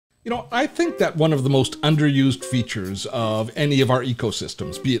I think that one of the most underused features of any of our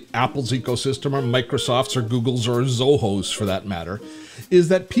ecosystems, be it Apple's ecosystem or Microsoft's or Google's or Zoho's for that matter, is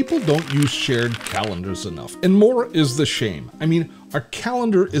that people don't use shared calendars enough. And more is the shame. I mean, our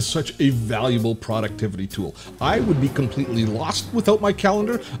calendar is such a valuable productivity tool. I would be completely lost without my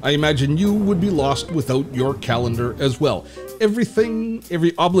calendar. I imagine you would be lost without your calendar as well. Everything,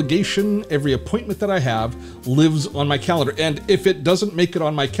 every obligation, every appointment that I have lives on my calendar. And if it doesn't make it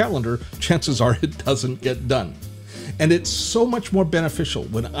on my calendar, chances are it doesn't get done. And it's so much more beneficial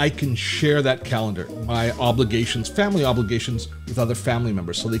when I can share that calendar, my obligations, family obligations with other family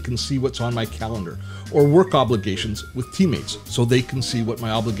members so they can see what's on my calendar, or work obligations with teammates so they can see what my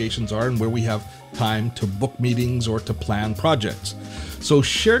obligations are and where we have time to book meetings or to plan projects. So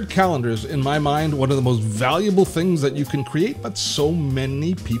shared calendars, in my mind, one of the most valuable things that you can create, but so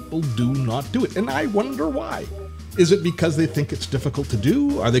many people do not do it. And I wonder why. Is it because they think it's difficult to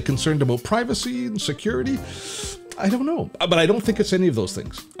do? Are they concerned about privacy and security? I don't know, but I don't think it's any of those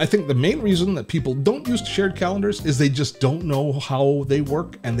things. I think the main reason that people don't use shared calendars is they just don't know how they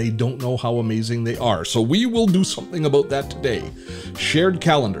work and they don't know how amazing they are. So we will do something about that today. Shared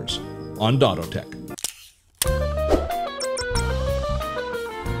calendars on Dottotech.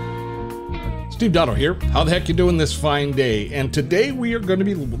 Steve Dotto here. How the heck you doing this fine day? And today we are going to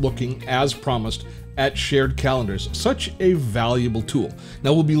be looking, as promised, at shared calendars, such a valuable tool.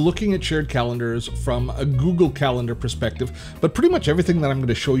 Now we'll be looking at shared calendars from a Google Calendar perspective, but pretty much everything that I'm going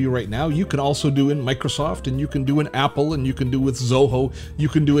to show you right now, you can also do in Microsoft, and you can do in Apple, and you can do with Zoho. You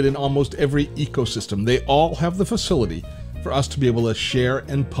can do it in almost every ecosystem. They all have the facility for us to be able to share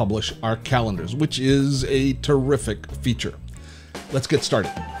and publish our calendars, which is a terrific feature. Let's get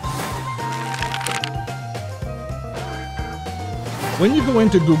started. When you go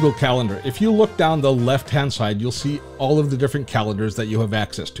into Google Calendar, if you look down the left-hand side, you'll see all of the different calendars that you have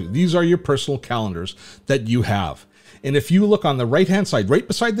access to. These are your personal calendars that you have. And if you look on the right-hand side, right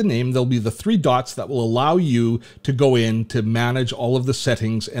beside the name, there'll be the three dots that will allow you to go in to manage all of the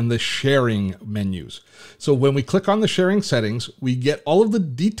settings and the sharing menus. So when we click on the sharing settings, we get all of the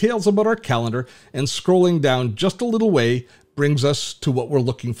details about our calendar, and scrolling down just a little way brings us to what we're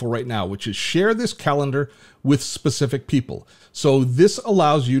looking for right now, which is share this calendar with specific people. So this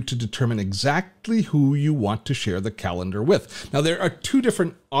allows you to determine exactly who you want to share the calendar with. Now, there are two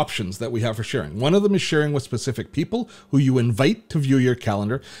different options that we have for sharing. One of them is sharing with specific people who you invite to view your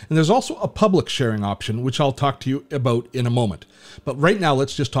calendar. And there's also a public sharing option, which I'll talk to you about in a moment. But right now,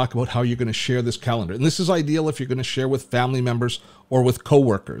 let's just talk about how you're going to share this calendar. And this is ideal if you're going to share with family members or with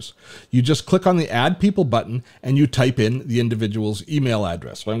coworkers. You just click on the Add People button and you type in the individual's email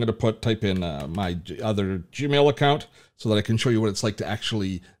address. So I'm going to type in my other Gmail account so that I can show you what it's like to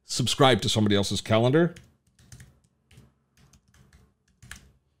actually subscribe to somebody else's calendar.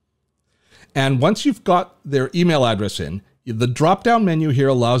 And once you've got their email address in, the drop-down menu here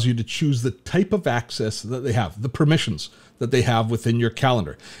allows you to choose the type of access that they have, the permissions that they have within your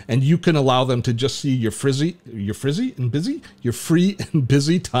calendar. And you can allow them to just see your free and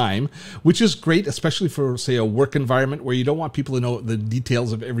busy time, which is great, especially for, say, a work environment where you don't want people to know the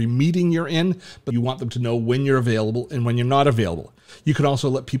details of every meeting you're in, but you want them to know when you're available and when you're not available. You can also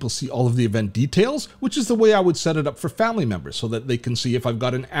let people see all of the event details, which is the way I would set it up for family members, so that they can see if I've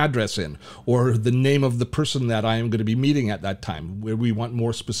got an address in or the name of the person that I am going to be meeting at that time, where we want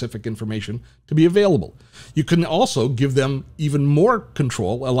more specific information to be available. You can also give them even more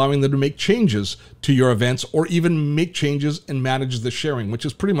control, allowing them to make changes to your events or even make changes and manage the sharing, which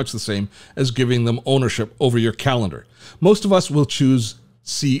is pretty much the same as giving them ownership over your calendar. Most of us will choose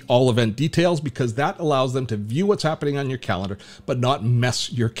see all event details because that allows them to view what's happening on your calendar, but not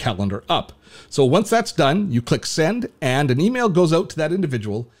mess your calendar up. So once that's done, you click send and an email goes out to that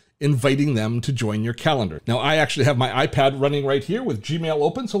individual inviting them to join your calendar. Now, I actually have my iPad running right here with Gmail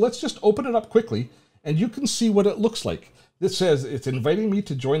open, so let's just open it up quickly and you can see what it looks like. This says it's inviting me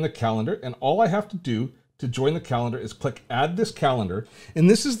to join the calendar, and all I have to do to join the calendar is click add this calendar. And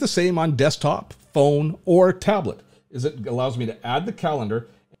this is the same on desktop, phone, or tablet. It allows me to add the calendar.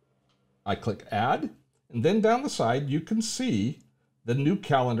 I click add, and then down the side, you can see the new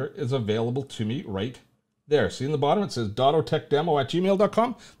calendar is available to me right there. See in the bottom, it says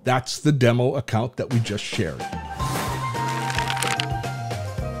dottotechdemo@gmail.com. That's the demo account that we just shared.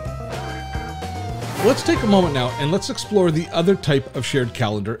 Let's take a moment now and let's explore the other type of shared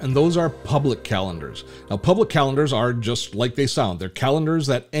calendar, and those are public calendars. Now, public calendars are just like they sound. They're calendars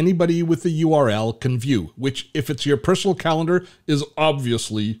that anybody with the URL can view, which, if it's your personal calendar, is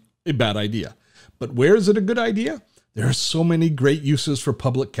obviously a bad idea. But where is it a good idea? There are so many great uses for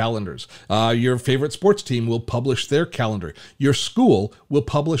public calendars. Your favorite sports team will publish their calendar. Your school will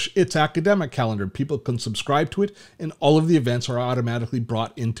publish its academic calendar. People can subscribe to it, and all of the events are automatically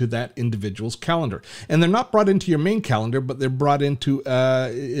brought into that individual's calendar. And they're not brought into your main calendar, but they're brought into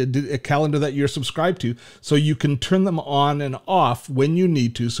a calendar that you're subscribed to, so you can turn them on and off when you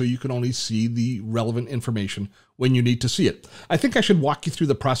need to, so you can only see the relevant information when you need to see it. I think I should walk you through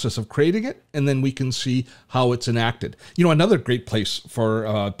the process of creating it, and then we can see how it's enacted. You know, another great place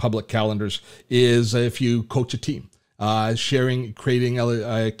for public calendars is if you coach a team. Creating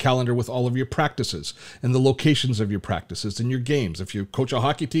a calendar with all of your practices and the locations of your practices and your games. If you coach a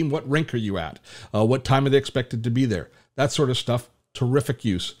hockey team, what rink are you at? What time are they expected to be there? That sort of stuff. Terrific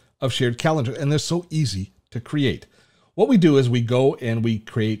use of shared calendar, and they're so easy to create. What we do is we go and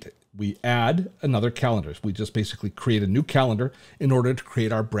we add another calendar. We just basically create a new calendar in order to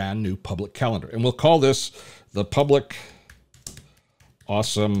create our brand new public calendar. And we'll call this the Public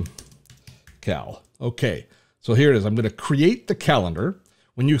Awesome Cal. Okay, so here it is. I'm going to create the calendar.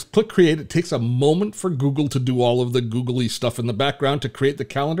 When you click create, it takes a moment for Google to do all of the googly stuff in the background to create the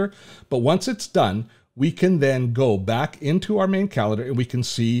calendar. But once it's done, we can then go back into our main calendar and we can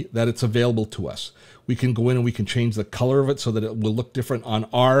see that it's available to us. We can go in and we can change the color of it so that it will look different on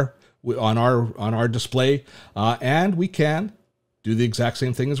our display, and we can do the exact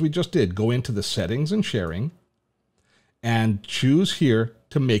same thing as we just did. Go into the settings and sharing and choose here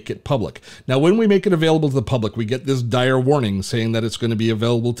to make it public. Now, when we make it available to the public, we get this dire warning saying that it's going to be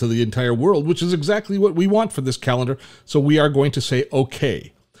available to the entire world, which is exactly what we want for this calendar. So we are going to say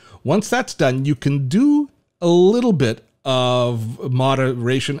okay. Once that's done, you can do a little bit of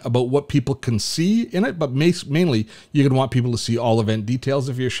moderation about what people can see in it, but mainly you're going to want people to see all event details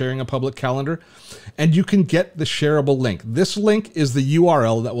if you're sharing a public calendar, and you can get the shareable link. This link is the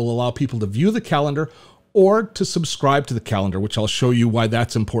URL that will allow people to view the calendar or to subscribe to the calendar, which I'll show you why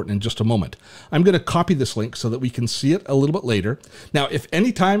that's important in just a moment. I'm going to copy this link so that we can see it a little bit later. Now, if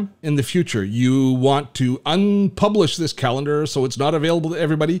any time in the future you want to unpublish this calendar so it's not available to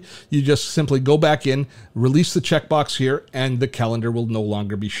everybody, you just simply go back in, release the checkbox here, and the calendar will no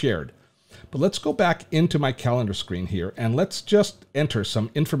longer be shared. But let's go back into my calendar screen here, and let's just enter some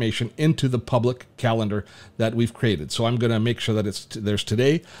information into the public calendar that we've created. So I'm going to make sure that there's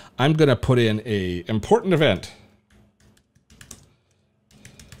today. I'm going to put in a important event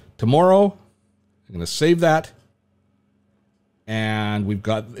tomorrow. I'm going to save that, and we've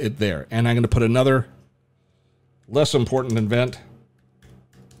got it there. And I'm going to put another less important event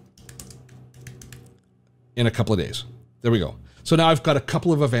in a couple of days. There we go. So now I've got a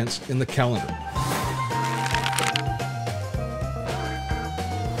couple of events in the calendar.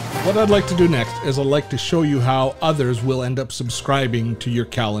 What I'd like to do next is I'd like to show you how others will end up subscribing to your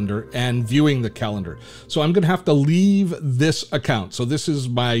calendar and viewing the calendar. So I'm going to have to leave this account. So this is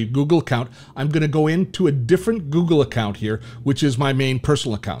my Google account. I'm going to go into a different Google account here, which is my main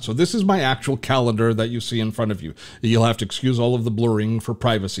personal account. So this is my actual calendar that you see in front of you. You'll have to excuse all of the blurring for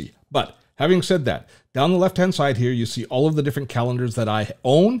privacy. But having said that, down the left-hand side here, you see all of the different calendars that I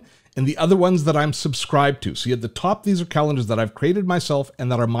own and the other ones that I'm subscribed to. See, at the top, these are calendars that I've created myself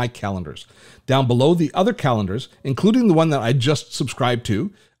and that are my calendars. Down below, the other calendars, including the one that I just subscribed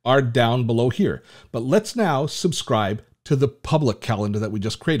to, are down below here. But let's now subscribe to the public calendar that we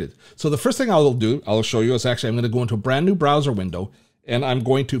just created. So the first thing I'll show you is actually I'm going to go into a brand new browser window, and I'm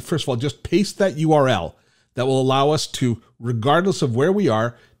going to, first of all, just paste that URL that will allow us to, regardless of where we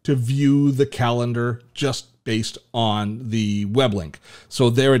are, to view the calendar just based on the web link.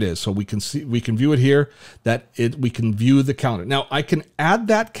 So there it is. So we can view it here, we can view the calendar. Now I can add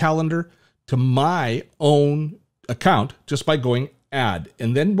that calendar to my own account just by going add.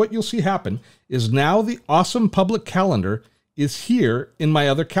 And then what you'll see happen is now the awesome public calendar is here in my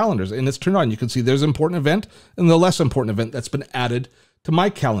other calendars, and it's turned on. You can see there's an important event and the less important event that's been added to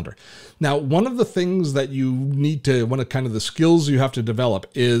my calendar. Now, one of the things that you need to, one of kind of the skills you have to develop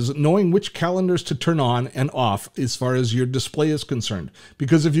is knowing which calendars to turn on and off as far as your display is concerned.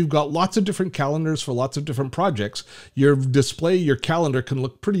 Because if you've got lots of different calendars for lots of different projects, your display, your calendar can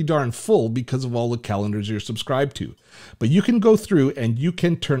look pretty darn full because of all the calendars you're subscribed to. But you can go through and you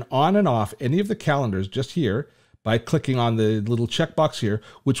can turn on and off any of the calendars just here by clicking on the little checkbox here,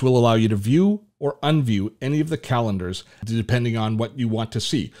 which will allow you to view or unview any of the calendars depending on what you want to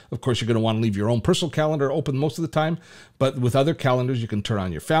see. Of course, you're going to want to leave your own personal calendar open most of the time, but with other calendars, you can turn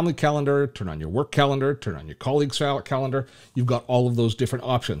on your family calendar, turn on your work calendar, turn on your colleague's calendar. You've got all of those different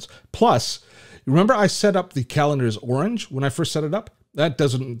options. Plus, remember I set up the calendar as orange when I first set it up? that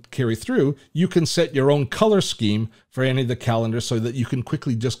doesn't carry through, you can set your own color scheme for any of the calendars so that you can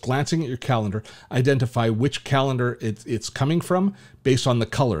quickly, just glancing at your calendar, identify which calendar it's coming from based on the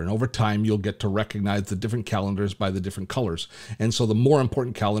color. And over time, you'll get to recognize the different calendars by the different colors. And so the more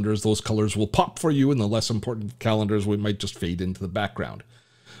important calendars, those colors will pop for you, and the less important calendars might just fade into the background.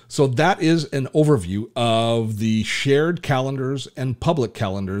 So that is an overview of the shared calendars and public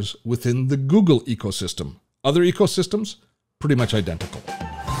calendars within the Google ecosystem. Other ecosystems, pretty much identical.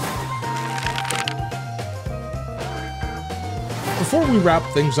 Before we wrap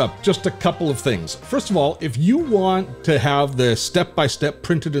things up, just a couple of things. First of all, if you want to have the step-by-step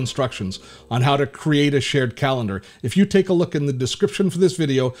printed instructions on how to create a shared calendar, if you take a look in the description for this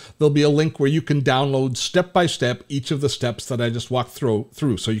video, there'll be a link where you can download step-by-step each of the steps that I just walked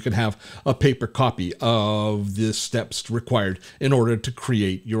through, so you can have a paper copy of the steps required in order to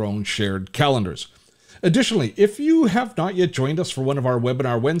create your own shared calendars. Additionally, if you have not yet joined us for one of our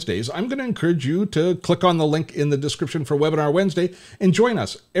Webinar Wednesdays, I'm going to encourage you to click on the link in the description for Webinar Wednesday and join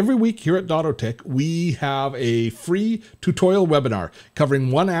us. Every week here at Dottotech, we have a free tutorial webinar covering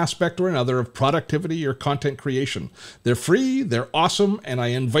one aspect or another of productivity or content creation. They're free, they're awesome, and I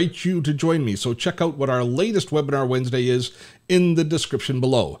invite you to join me. So check out what our latest Webinar Wednesday is in the description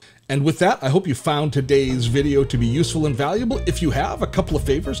below. And with that, I hope you found today's video to be useful and valuable. If you have, a couple of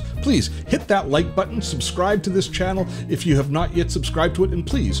favors, please hit that like button, subscribe to this channel if you have not yet subscribed to it, and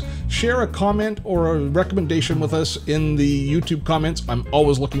please share a comment or a recommendation with us in the YouTube comments. I'm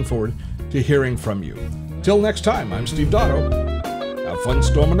always looking forward to hearing from you. Till next time, I'm Steve Dotto. Have fun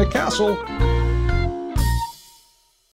storming the castle.